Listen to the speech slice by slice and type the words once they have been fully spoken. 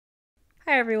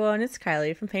Hi everyone, it's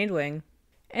Kylie from Paint Wing.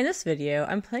 In this video,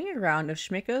 I'm playing a round of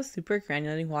Schmincke's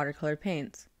super-granulating watercolor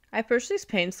paints. I purchased these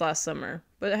paints last summer,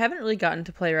 but I haven't really gotten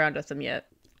to play around with them yet.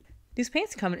 These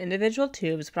paints come in individual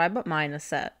tubes, but I bought mine in a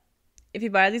set. If you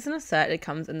buy these in a set, it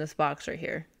comes in this box right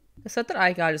here. The set that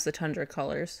I got is the Tundra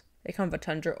colors. They come with a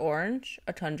Tundra orange,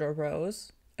 a Tundra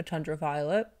rose, a Tundra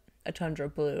violet, a Tundra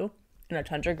blue, and a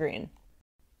Tundra green.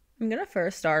 I'm going to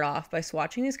first start off by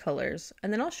swatching these colors,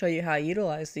 and then I'll show you how I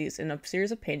utilize these in a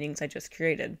series of paintings I just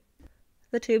created.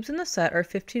 The tubes in the set are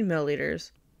 15 milliliters,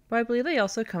 but I believe they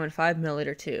also come in 5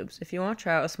 milliliter tubes if you want to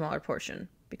try out a smaller portion,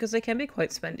 because they can be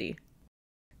quite spendy.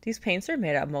 These paints are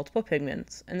made out of multiple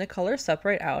pigments, and the colors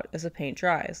separate out as the paint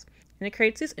dries, and it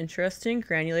creates these interesting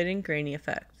granulating grainy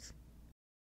effects.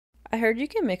 I heard you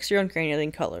can mix your own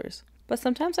granulating colors, but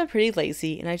sometimes I'm pretty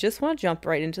lazy and I just want to jump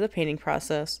right into the painting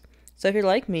process. So if you're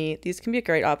like me, these can be a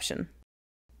great option.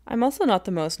 I'm also not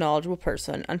the most knowledgeable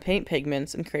person on paint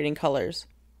pigments and creating colors,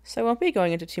 so I won't be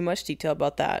going into too much detail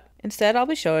about that. Instead, I'll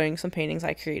be showing some paintings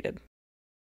I created.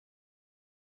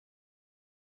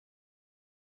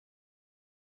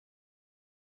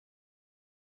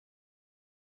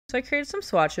 So I created some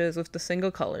swatches with the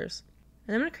single colors,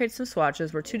 and I'm going to create some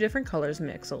swatches where two different colors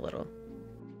mix a little.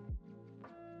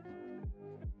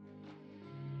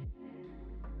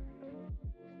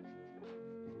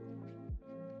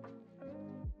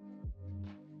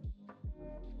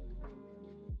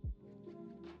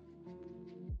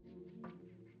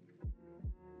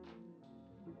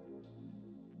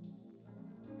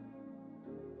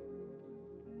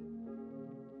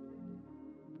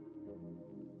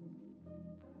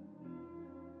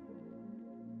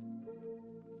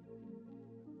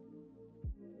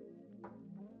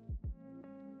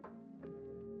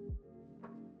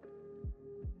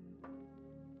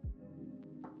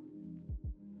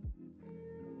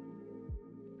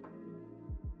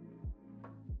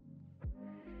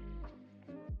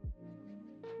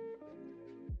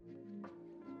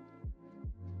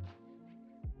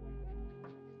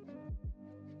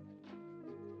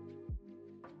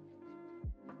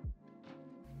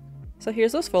 So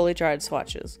here's those fully dried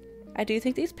swatches. I do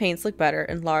think these paints look better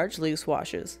in large, loose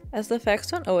washes, as the effects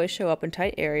don't always show up in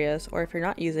tight areas or if you're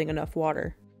not using enough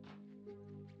water.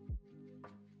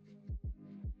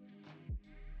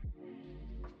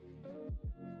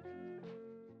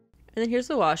 And then here's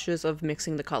the washes of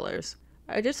mixing the colors.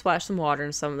 I just splashed some water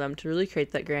in some of them to really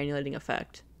create that granulating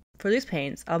effect. For these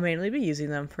paints, I'll mainly be using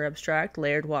them for abstract,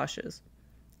 layered washes.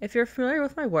 If you're familiar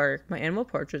with my work, my animal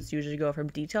portraits usually go from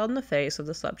detail in the face of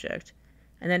the subject,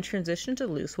 and then transition to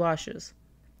loose washes.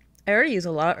 I already use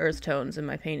a lot of earth tones in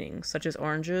my paintings, such as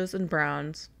oranges and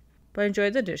browns, but I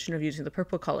enjoyed the addition of using the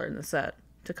purple color in the set,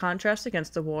 to contrast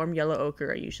against the warm yellow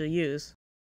ochre I usually use.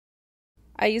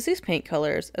 I use these paint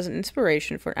colors as an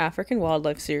inspiration for an African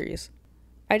wildlife series.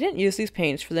 I didn't use these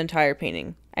paints for the entire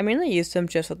painting. I mainly used them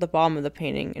just at the bottom of the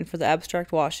painting and for the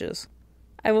abstract washes.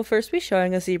 I will first be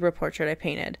showing a zebra portrait I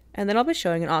painted, and then I'll be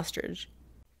showing an ostrich.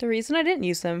 The reason I didn't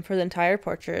use them for the entire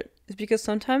portrait is because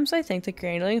sometimes I think the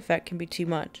granulating effect can be too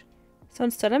much, so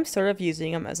instead I'm sort of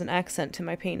using them as an accent to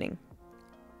my painting.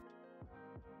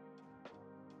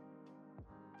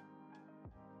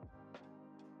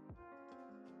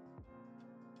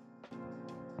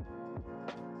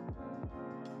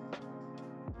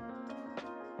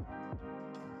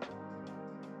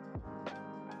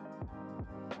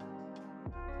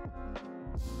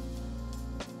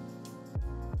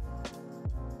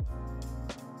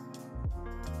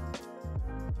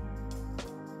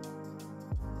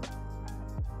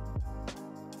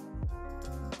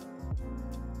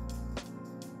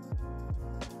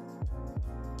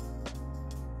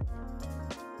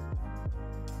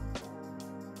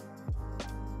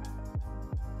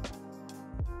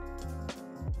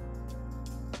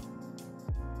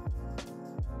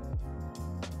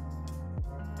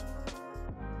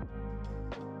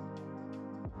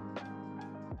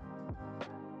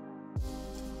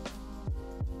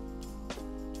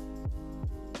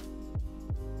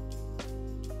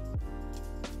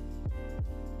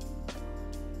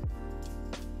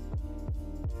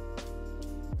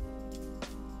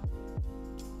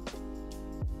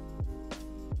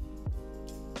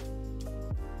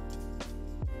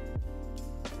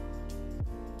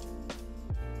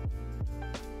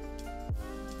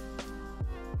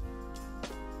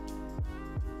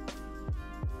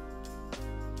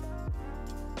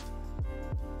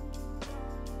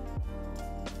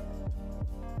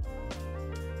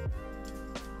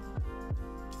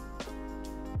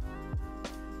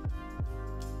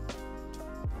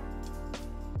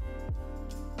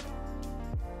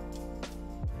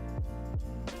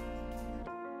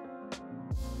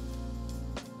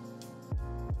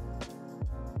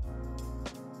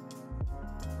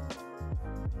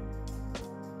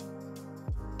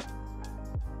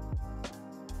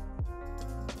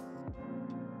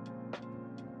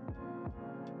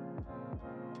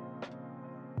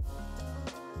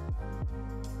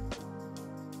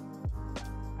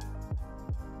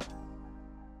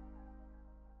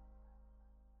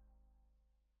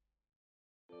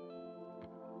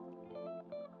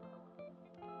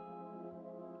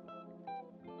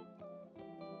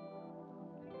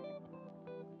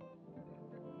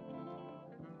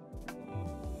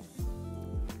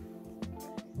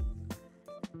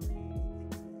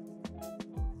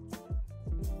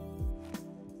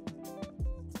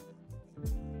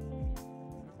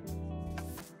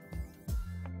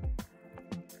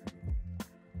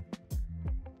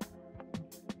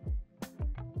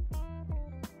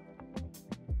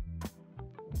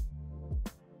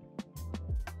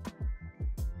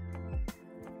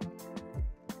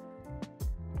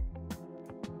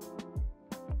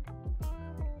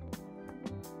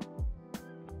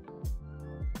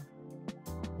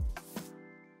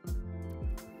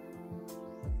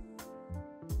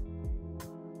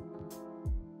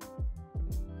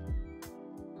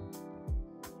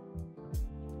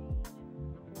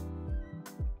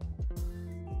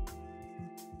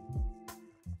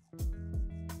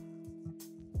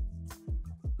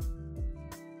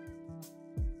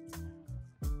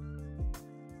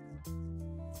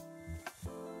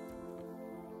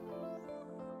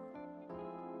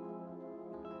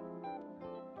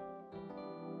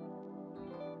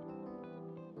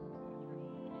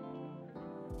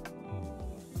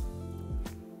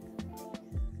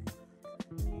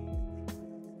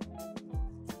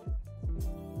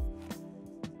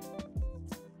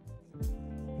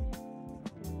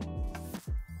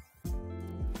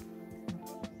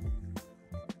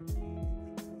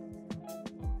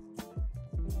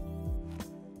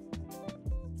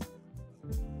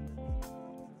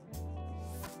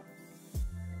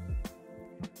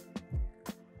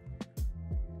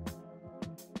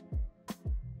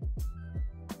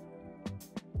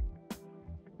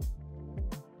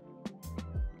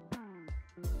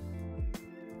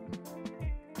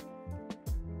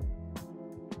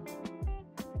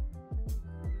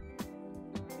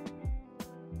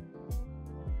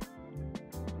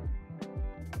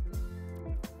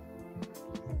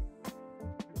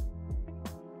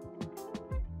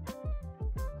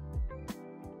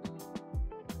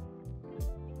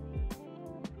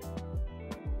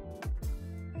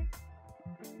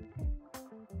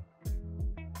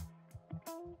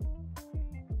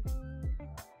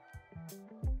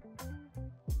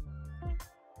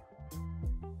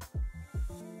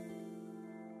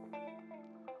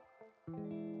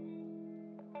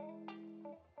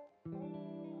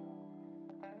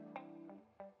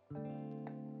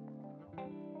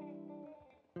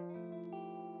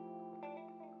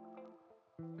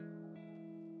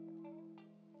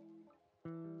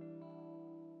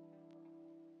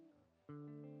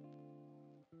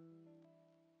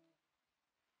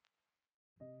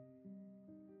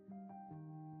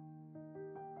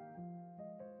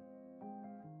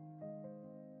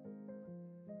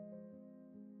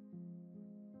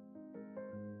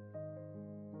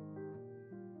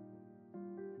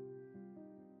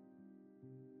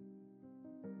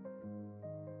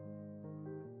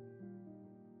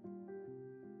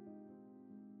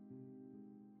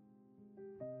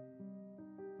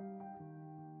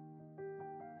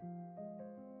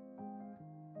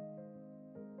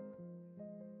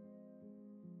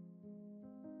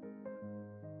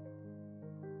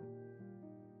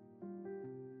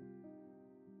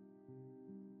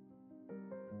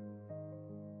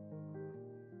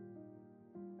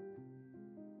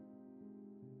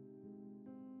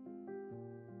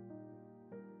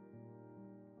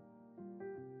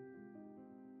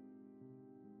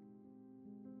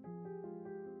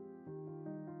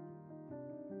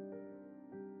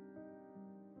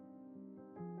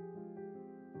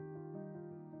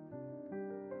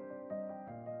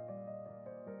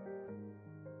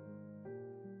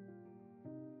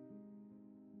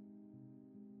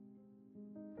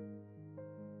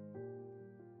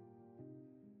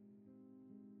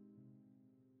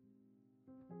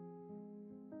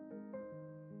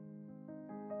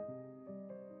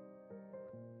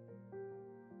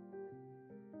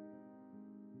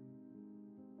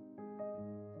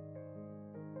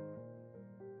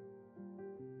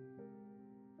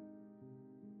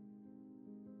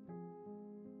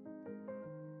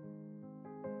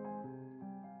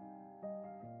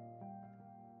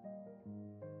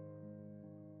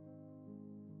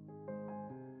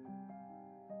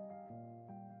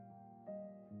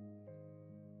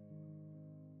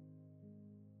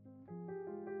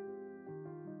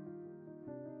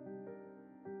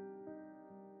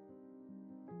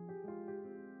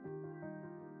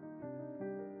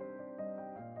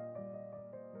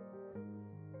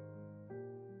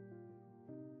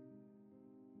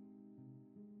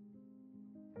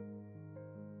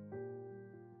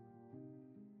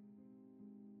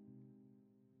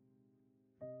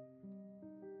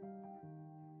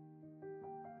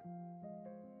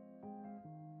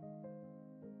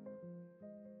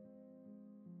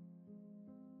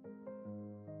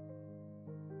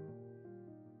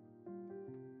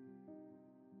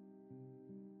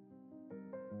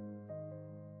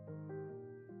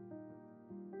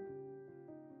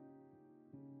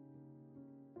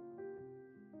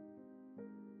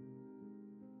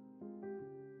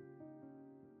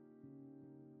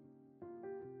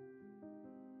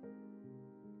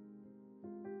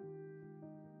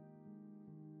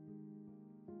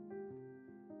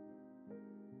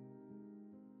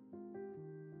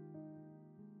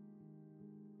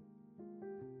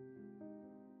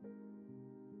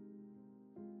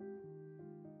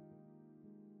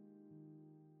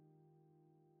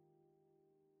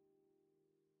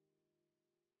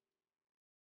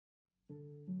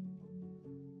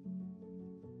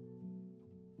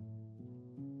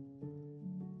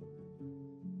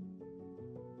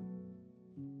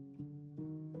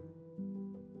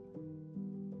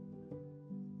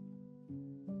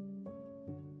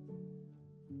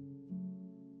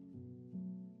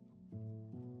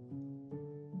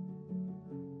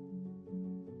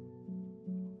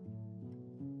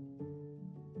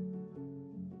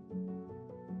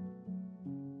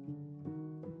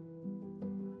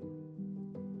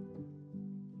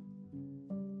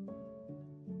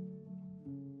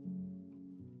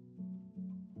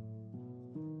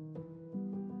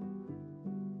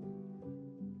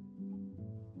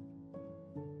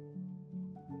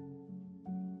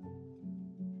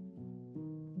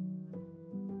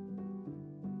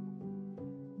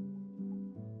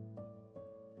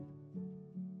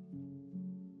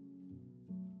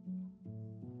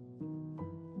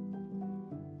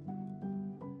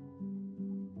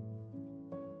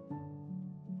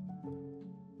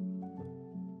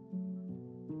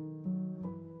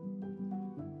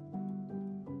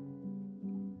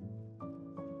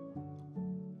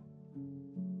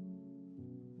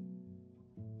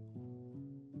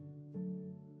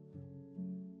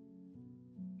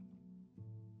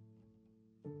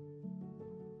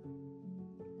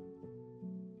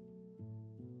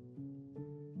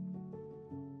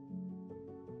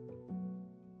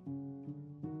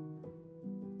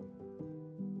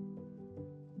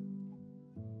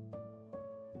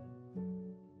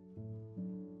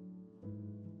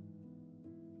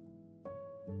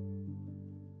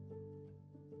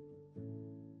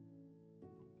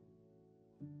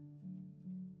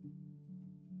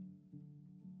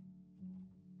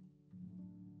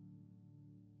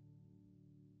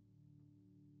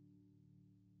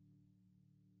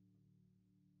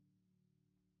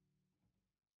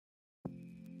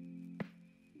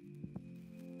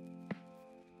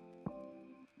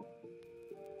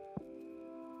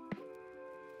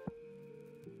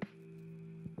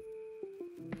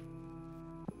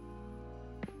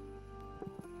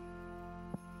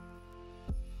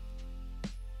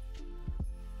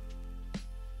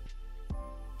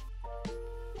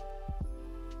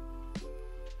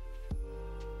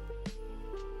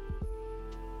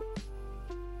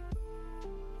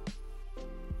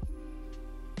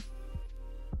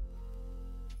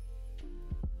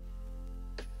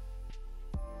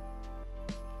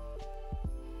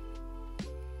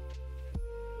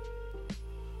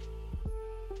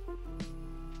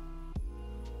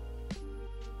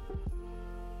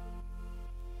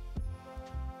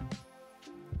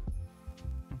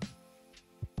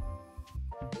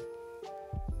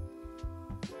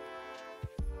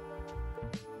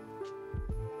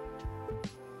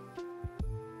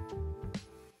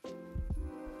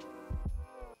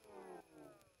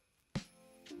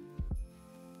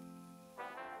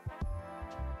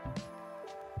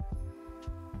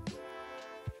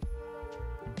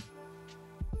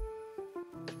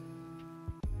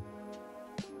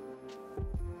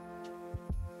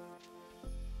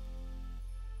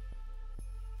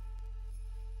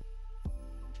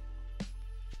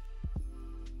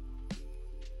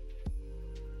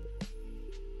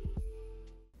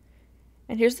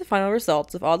 And here's the final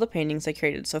results of all the paintings I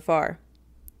created so far.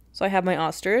 So I have my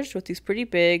ostrich with these pretty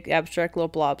big abstract little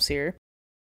blobs here.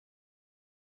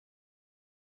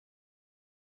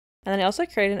 And then I also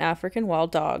created an African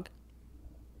wild dog.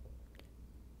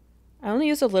 I only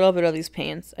used a little bit of these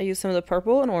paints. I used some of the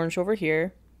purple and orange over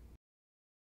here.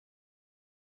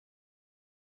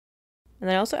 And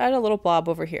then I also added a little blob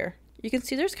over here. You can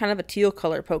see there's kind of a teal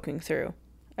color poking through.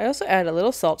 I also added a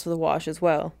little salt to the wash as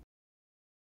well.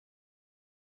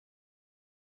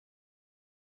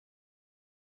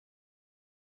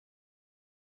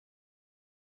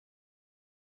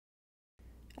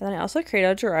 And then I also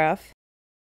created a giraffe.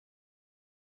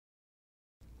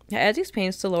 I added these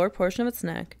paints to the lower portion of its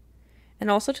neck,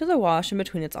 and also to the wash in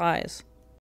between its eyes.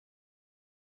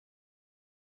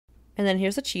 And then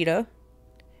here's a cheetah.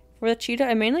 For the cheetah,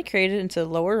 I mainly created into the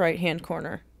lower right hand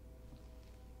corner.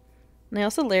 And I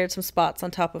also layered some spots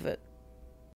on top of it.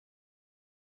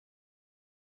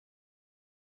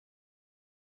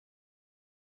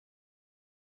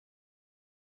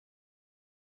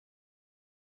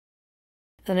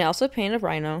 Then I also painted a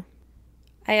rhino.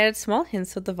 I added small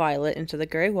hints of the violet into the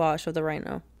gray wash of the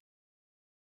rhino.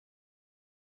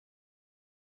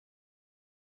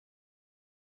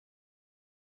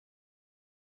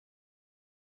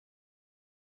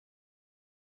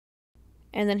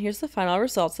 And then here's the final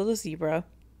results of the zebra.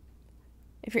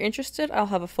 If you're interested, I'll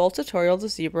have a full tutorial of the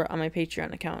zebra on my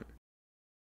Patreon account.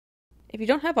 If you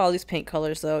don't have all these paint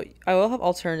colors though, I will have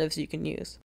alternatives you can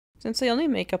use. Since they only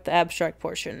make up the abstract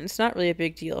portion, it's not really a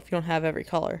big deal if you don't have every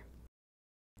color.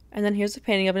 And then here's a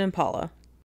painting of an impala.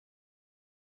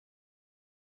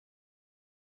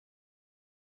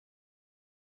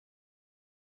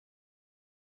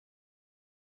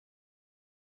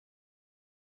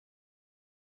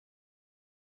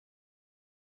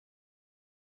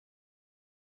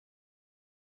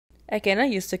 Again, I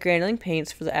used the granulating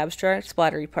paints for the abstract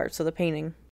splattery parts of the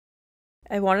painting.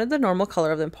 I wanted the normal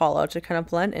color of the impala to kind of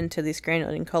blend into these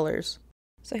granulating colors.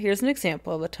 So here's an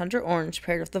example of the Tundra orange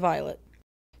paired with the violet.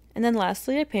 And then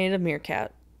lastly, I painted a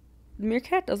meerkat. The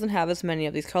meerkat doesn't have as many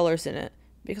of these colors in it,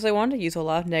 because I wanted to use a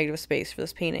lot of negative space for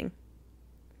this painting.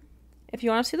 If you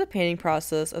want to see the painting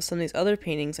process of some of these other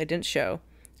paintings I didn't show,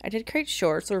 I did create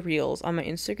shorts or reels on my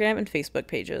Instagram and Facebook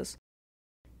pages.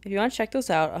 If you want to check those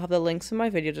out, I'll have the links in my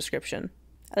video description.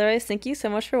 Otherwise, thank you so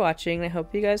much for watching, and I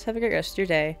hope you guys have a great rest of your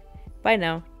day. Bye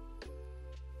now.